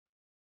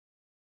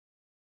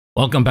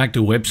Welcome back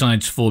to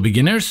Websites for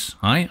Beginners.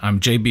 Hi, I'm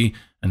JB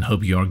and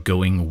hope you are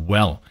going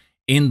well.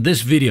 In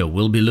this video,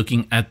 we'll be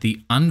looking at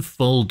the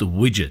Unfold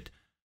widget,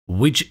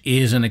 which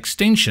is an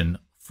extension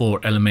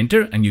for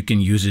Elementor, and you can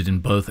use it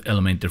in both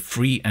Elementor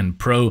Free and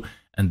Pro,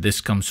 and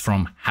this comes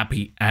from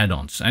Happy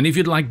Addons. And if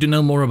you'd like to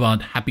know more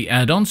about Happy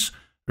Addons,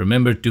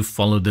 remember to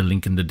follow the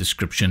link in the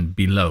description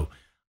below.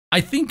 I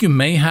think you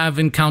may have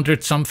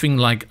encountered something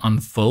like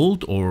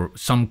Unfold, or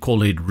some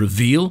call it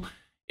Reveal.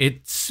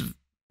 It's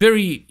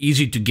very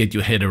easy to get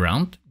your head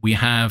around. We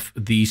have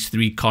these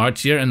three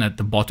cards here, and at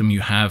the bottom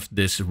you have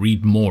this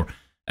Read More.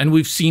 And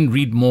we've seen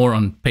Read More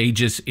on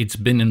pages, it's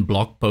been in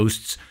blog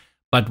posts.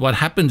 But what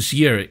happens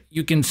here,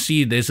 you can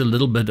see there's a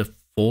little bit of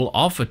fall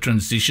off, a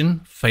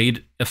transition,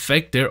 fade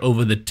effect there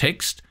over the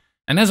text.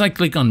 And as I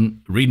click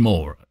on Read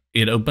More,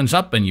 it opens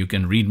up and you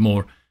can read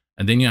more.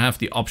 And then you have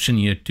the option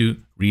here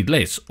to read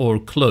less or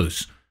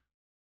close.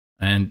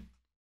 And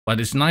what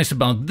is nice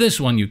about this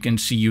one, you can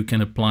see you can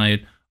apply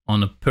it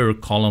on a per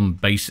column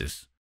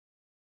basis.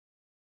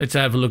 Let's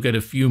have a look at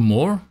a few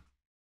more.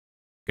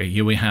 Okay,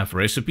 here we have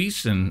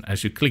recipes, and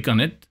as you click on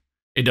it,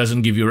 it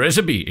doesn't give you a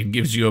recipe, it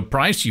gives you a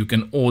price, you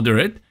can order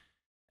it.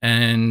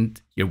 And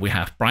here we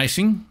have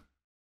pricing.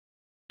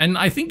 And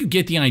I think you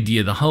get the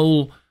idea. The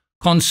whole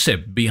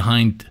concept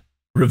behind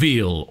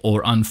Reveal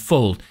or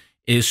Unfold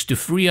is to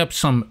free up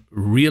some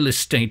real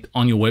estate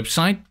on your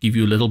website, give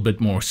you a little bit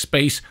more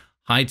space,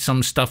 hide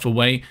some stuff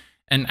away,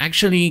 and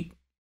actually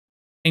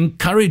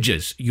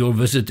encourages your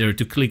visitor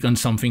to click on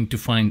something to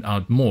find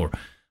out more.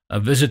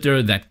 A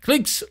visitor that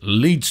clicks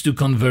leads to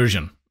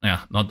conversion.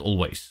 Yeah, not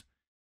always.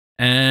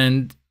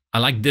 And I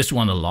like this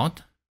one a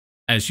lot.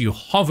 As you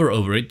hover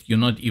over it, you're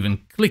not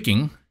even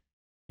clicking.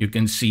 You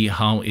can see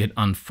how it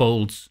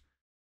unfolds.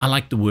 I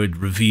like the word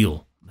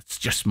reveal. That's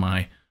just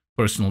my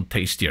personal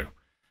taste here.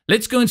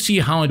 Let's go and see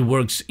how it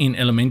works in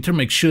Elementor.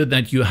 Make sure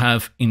that you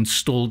have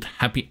installed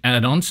Happy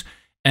Addons.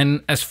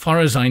 And as far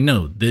as I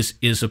know, this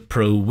is a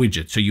Pro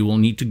widget, so you will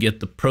need to get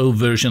the Pro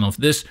version of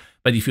this.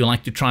 But if you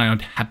like to try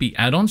out Happy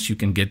Addons, you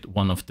can get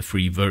one of the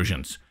free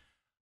versions.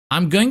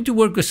 I'm going to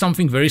work with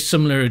something very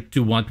similar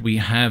to what we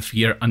have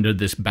here under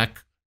this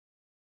backpack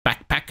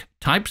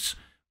types.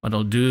 What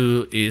I'll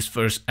do is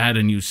first add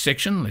a new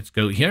section. Let's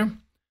go here.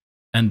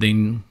 And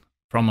then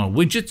from our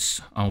widgets,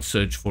 I'll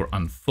search for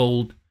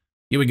Unfold.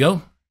 Here we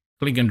go.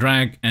 Click and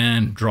drag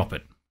and drop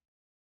it.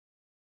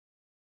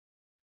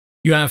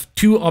 You have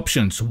two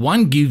options.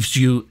 One gives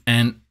you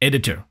an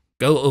editor.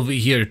 Go over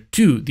here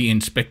to the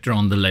inspector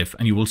on the left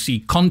and you will see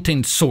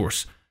content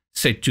source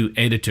set to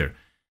editor.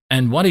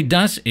 And what it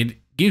does, it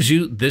gives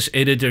you this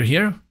editor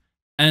here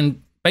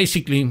and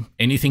basically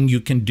anything you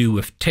can do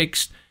with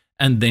text,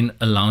 and then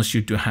allows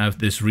you to have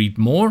this read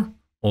more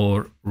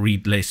or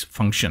read less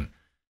function.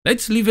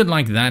 Let's leave it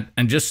like that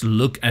and just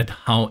look at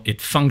how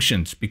it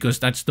functions, because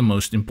that's the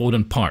most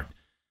important part.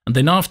 And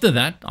then after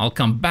that, I'll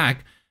come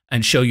back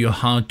and show you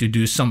how to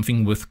do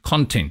something with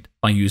content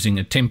by using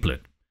a template.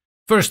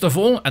 First of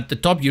all, at the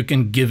top, you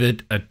can give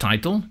it a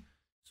title.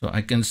 So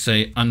I can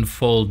say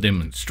Unfold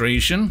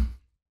Demonstration.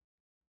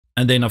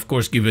 And then, of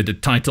course, give it a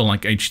title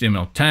like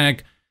HTML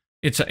tag.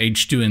 It's a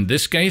H2 in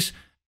this case.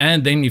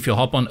 And then if you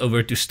hop on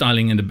over to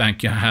styling in the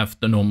back, you have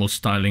the normal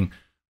styling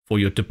for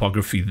your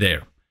typography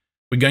there.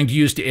 We're going to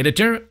use the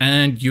editor,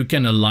 and you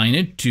can align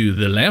it to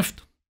the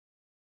left,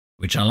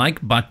 which I like,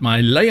 but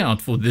my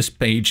layout for this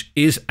page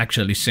is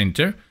actually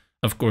center.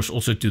 Of course,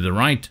 also to the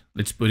right.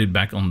 Let's put it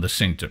back on the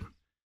center.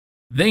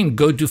 Then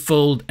go to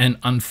Fold and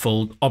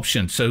Unfold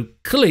options. So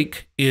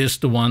click is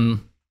the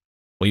one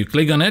where you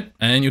click on it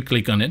and you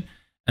click on it.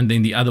 And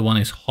then the other one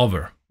is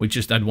hover, which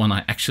is that one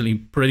I actually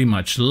pretty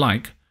much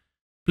like.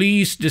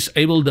 Please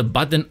disable the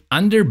button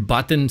under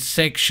button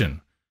section.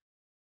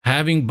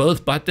 Having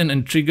both button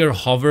and trigger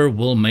hover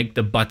will make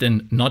the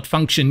button not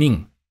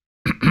functioning.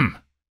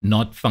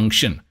 Not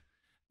function.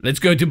 Let's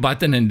go to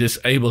button and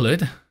disable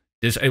it.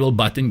 Disable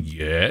button,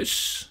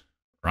 yes.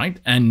 Right,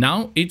 and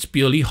now it's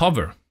purely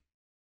hover.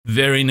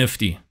 Very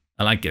nifty,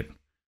 I like it.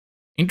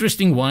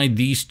 Interesting why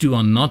these two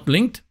are not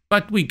linked,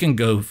 but we can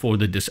go for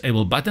the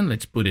disable button.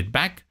 Let's put it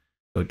back.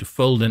 Go to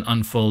Fold and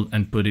Unfold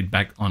and put it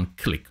back on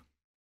click.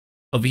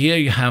 Over here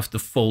you have the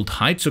fold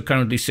height, so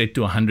currently set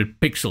to 100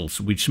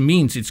 pixels, which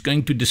means it's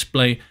going to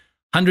display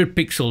 100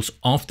 pixels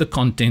of the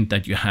content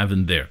that you have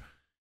in there.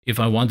 If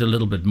I want a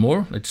little bit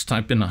more, let's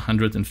type in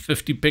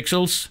 150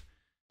 pixels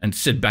and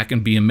sit back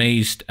and be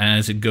amazed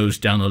as it goes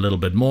down a little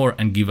bit more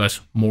and give us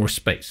more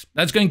space.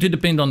 That's going to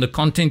depend on the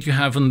content you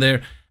have in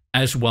there,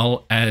 as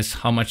well as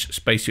how much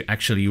space you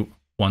actually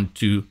want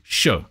to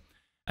show.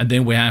 And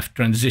then we have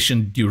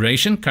transition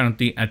duration,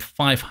 currently at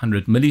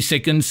 500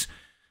 milliseconds,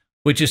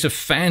 which is a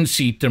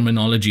fancy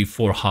terminology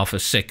for half a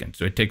second.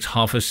 So it takes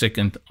half a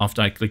second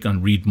after I click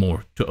on read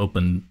more to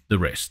open the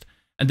rest.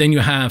 And then you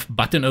have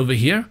button over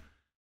here,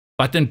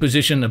 button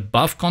position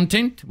above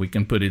content. We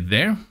can put it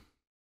there,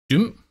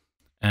 zoom,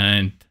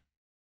 and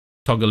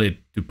toggle it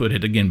to put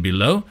it again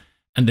below.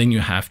 And then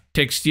you have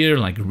text here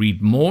like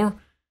read more.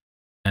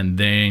 And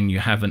then you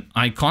have an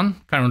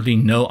icon, currently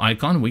no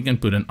icon. We can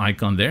put an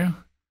icon there.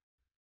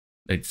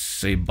 Let's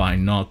say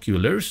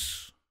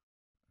binoculars.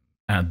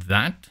 Add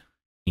that.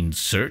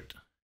 Insert.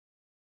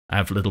 I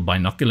have little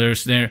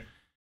binoculars there.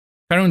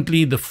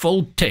 Currently, the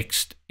fold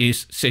text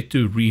is set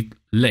to read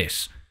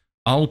less.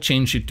 I'll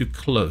change it to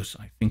close.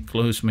 I think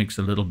close makes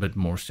a little bit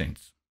more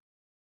sense.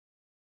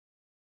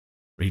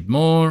 Read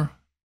more.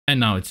 And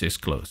now it says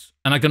close.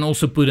 And I can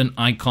also put an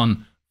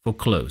icon for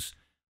close.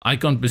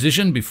 Icon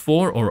position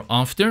before or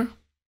after.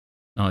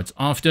 Now it's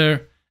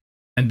after.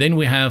 And then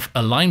we have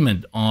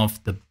alignment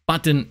of the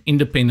button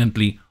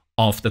independently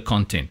of the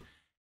content.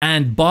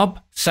 And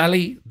Bob,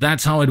 Sally,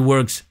 that's how it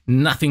works.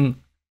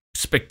 Nothing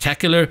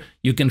spectacular.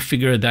 You can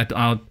figure that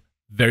out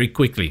very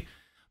quickly.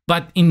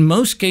 But in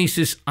most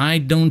cases, I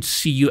don't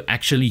see you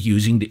actually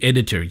using the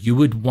editor. You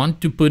would want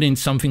to put in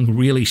something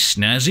really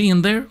snazzy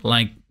in there,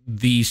 like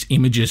these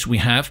images we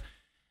have.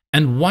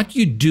 And what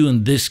you do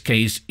in this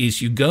case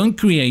is you go and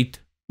create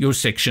your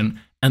section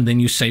and then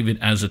you save it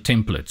as a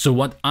template. So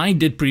what I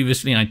did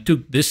previously, I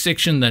took this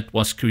section that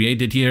was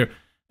created here,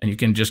 and you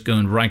can just go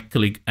and right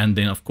click and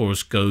then of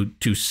course go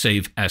to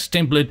save as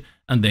template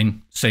and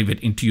then save it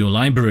into your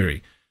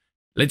library.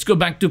 Let's go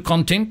back to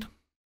content,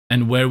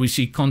 and where we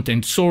see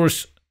content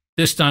source,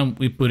 this time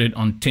we put it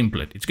on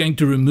template. It's going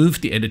to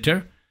remove the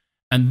editor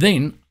and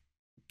then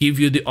give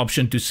you the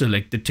option to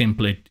select the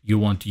template you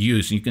want to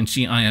use. You can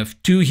see I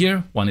have two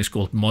here. One is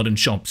called Modern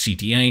Shop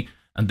CTA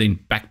and then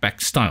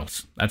Backpack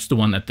Styles. That's the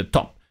one at the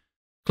top.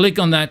 Click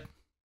on that,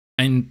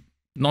 and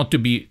not to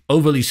be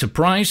overly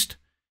surprised,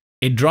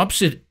 it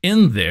drops it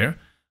in there,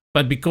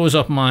 but because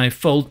of my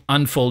fold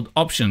unfold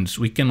options,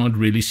 we cannot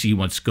really see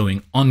what's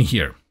going on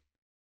here.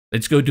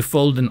 Let's go to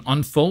fold and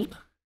unfold.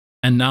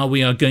 And now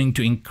we are going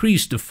to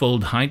increase the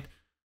fold height.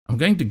 I'm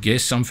going to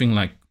guess something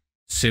like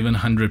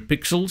 700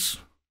 pixels.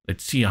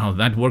 Let's see how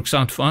that works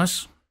out for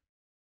us.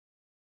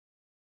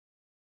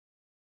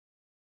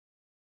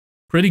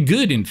 Pretty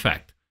good, in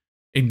fact.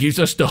 It gives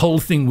us the whole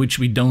thing, which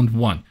we don't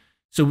want.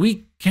 So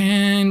we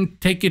can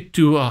take it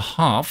to a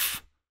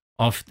half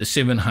of the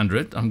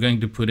 700. I'm going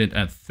to put it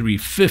at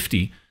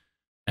 350.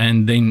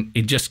 And then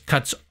it just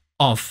cuts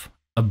off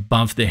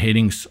above the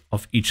headings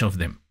of each of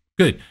them.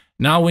 Good.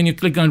 Now when you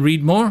click on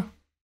read more,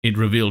 it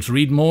reveals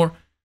read more.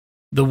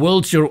 The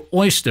world's your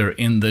oyster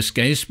in this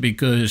case,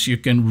 because you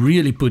can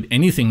really put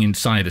anything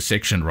inside a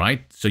section,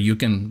 right? So you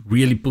can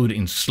really put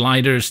in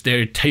sliders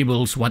there,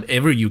 tables,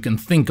 whatever you can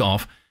think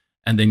of,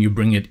 and then you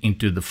bring it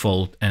into the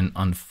fold and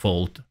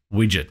unfold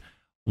widget.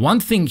 One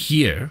thing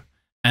here,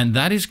 and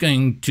that is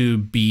going to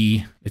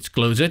be, let's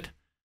close it,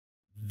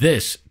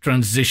 this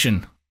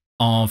transition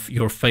of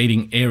your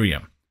fading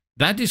area.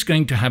 That is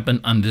going to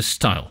happen under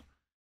style.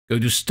 Go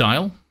to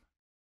style,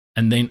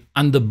 and then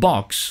under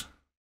box,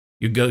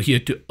 you go here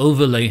to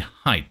overlay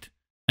height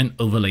and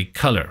overlay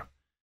color.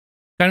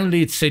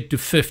 Currently it's set to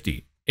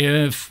 50.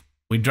 If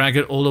we drag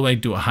it all the way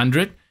to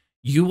 100,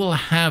 you will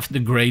have the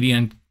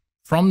gradient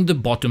from the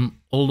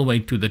bottom all the way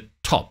to the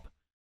top.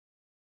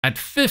 At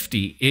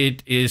 50,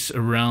 it is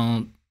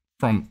around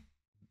from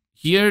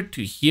here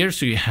to here,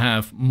 so you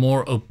have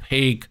more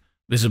opaque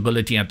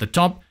visibility at the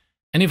top.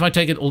 And if I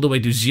take it all the way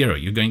to 0,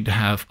 you're going to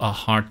have a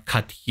hard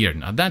cut here.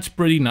 Now that's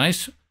pretty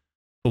nice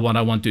for what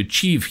I want to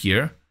achieve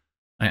here.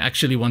 I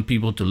actually want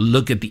people to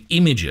look at the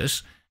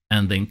images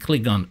and then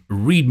click on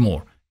read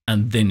more,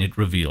 and then it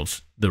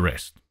reveals the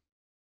rest.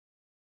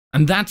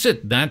 And that's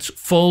it. That's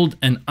fold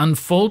and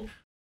unfold.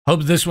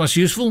 Hope this was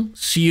useful.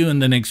 See you in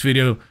the next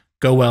video.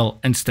 Go well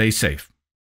and stay safe.